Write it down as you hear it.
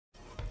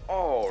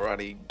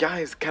Alrighty,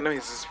 guys,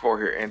 Thx For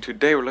here, and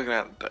today we're looking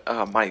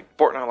at my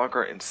Fortnite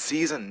locker in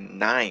Season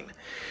 9.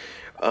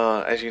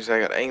 As you can see, I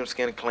got Aim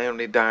Skin,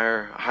 Calamity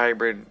Dire,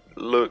 Hybrid,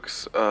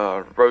 Looks,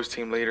 Rose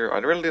Team Leader. I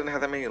really didn't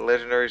have that many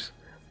legendaries.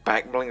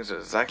 Back bling is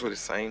exactly the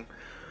same.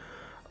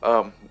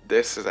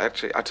 This is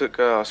actually, I took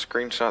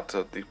screenshots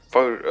of the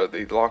photo of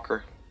the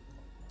locker,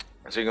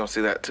 so you're going to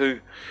see that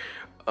too,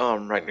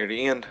 right near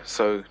the end.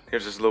 So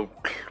here's this little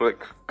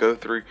quick go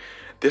through.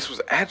 This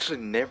was actually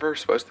never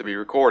supposed to be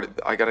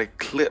recorded. I got a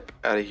clip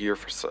out of here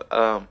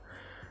for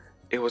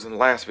it was in the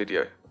last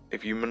video.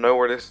 If you know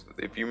where this,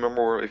 if you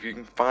remember, if you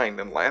can find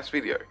in the last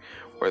video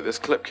where this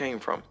clip came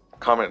from,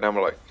 comment down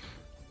below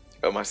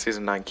of my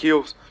Season 9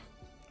 kills.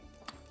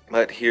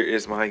 But here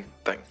is my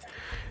thing.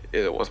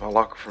 It was my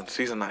locker from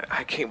Season 9.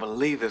 I can't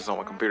believe this is on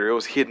my computer. It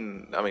was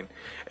hidden. I mean,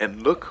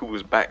 and look who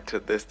was back to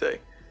this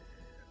day.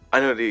 I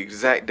know the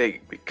exact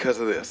date because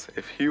of this.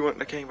 If he wouldn't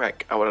have came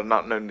back, I would have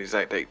not known the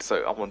exact date.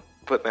 So I'm going to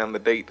put down the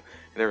date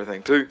and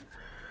everything too.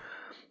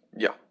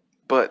 Yeah.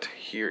 But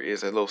here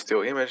is a little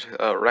still image.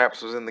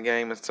 Raps was in the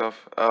game and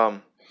stuff.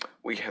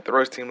 We have the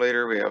Rose Team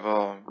Leader. We have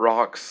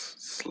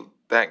Rocks,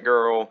 That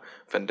Girl,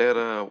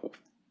 Vendetta,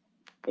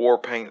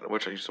 Warpaint,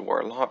 which I used to wear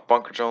a lot,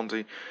 Bunker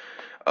Jonesy,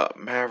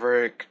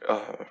 Maverick,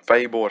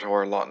 Fable, which I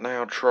wear a lot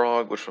now,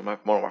 Trog, which was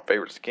one of my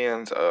favorite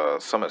skins,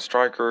 Summit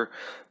Striker,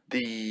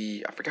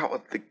 I forgot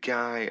what the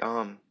guy,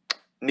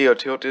 Neo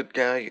Tilted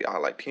guy, I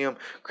liked him,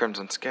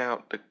 Crimson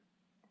Scout, the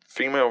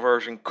female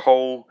version,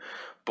 Cole,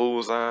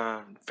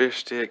 Bullseye, Fish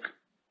Stick,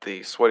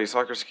 the Sweaty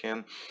Soccer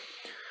Skin,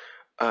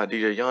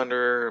 DJ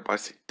Yonder,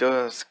 Icy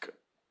Dusk,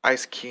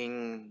 Ice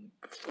King,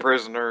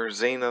 Prisoner,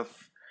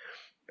 Zenith,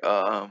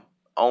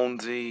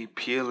 Onzi,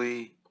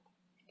 Peely,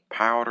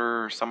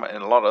 Powder,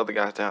 and a lot of other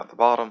guys down at the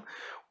bottom.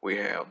 We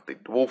have the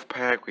Wolf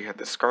Pack, we had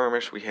the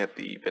Skirmish, we had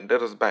the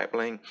Vendetta's back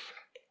bling,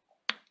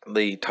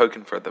 the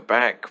token for the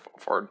back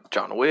for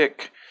John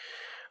Wick,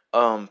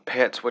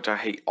 pets, which I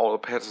hate all the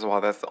pets, is why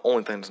that's the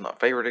only thing that's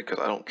not favorited, because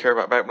I don't care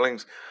about back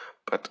blings,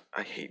 but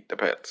I hate the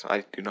pets.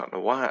 I do not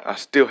know why. I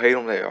still hate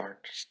them. They are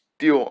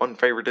still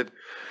unfavorited.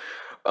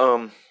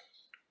 My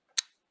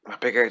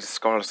pickaxe is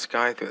Scarlet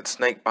Sky through the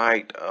Snake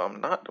Bite.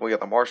 We got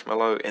the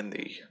Marshmallow and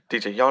the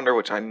DJ Yonder,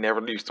 which I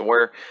never used to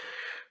wear.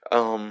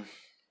 But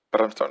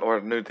I'm starting to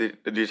wear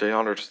the DJ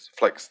Yonder just to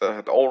flex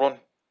the old one,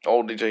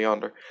 old DJ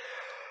Yonder.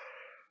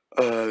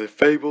 The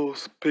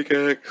Fables,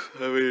 pickaxe.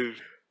 I mean,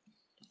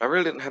 I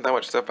really didn't have that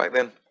much stuff back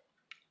then.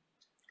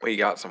 We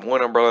got some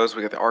wind umbrellas.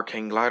 We got the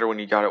Arcane Glider when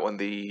you got it when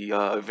the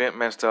event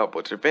messed up.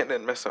 Which event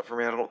didn't mess up for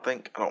me, I don't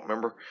think. I don't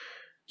remember.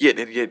 Yeah, it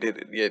did.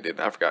 Yeah, it did.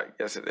 I forgot.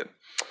 Yes, it did.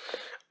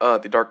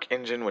 The Dark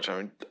Engine, which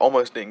I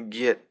almost didn't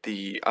get.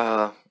 The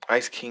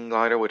Ice King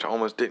Glider, which I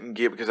almost didn't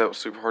get because that was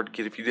super hard to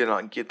get. If you did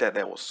not get that,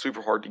 that was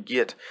super hard to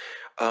get.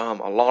 A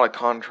lot of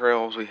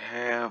contrails. We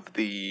have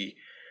the...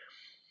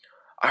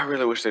 I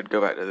really wish they'd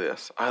go back to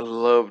this. I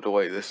love the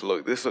way this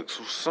looks. This looks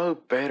so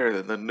better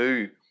than the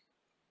new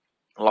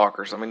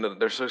lockers. I mean,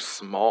 they're so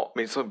small. I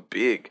mean, so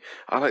big.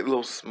 I like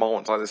little small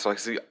ones like this. So I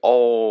see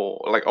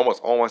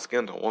almost all my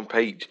skins on one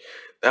page.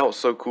 That was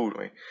so cool to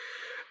me.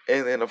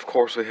 And then, of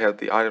course, we have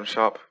the item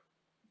shop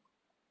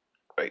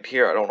right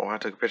here. I don't know why I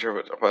took a picture of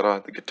it,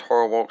 but the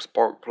Guitar Walk,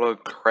 Spark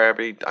Plug,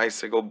 Krabby,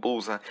 Icicle,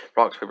 Bullseye,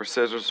 Rocks, Paper,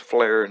 Scissors,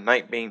 Flare,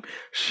 Night Beam,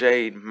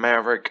 Shade,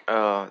 Maverick,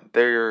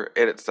 their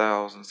edit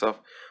styles and stuff.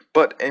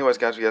 But anyways,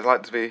 guys, if you guys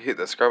like this video, hit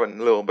that subscribe button,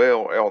 little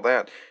bell, all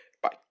that.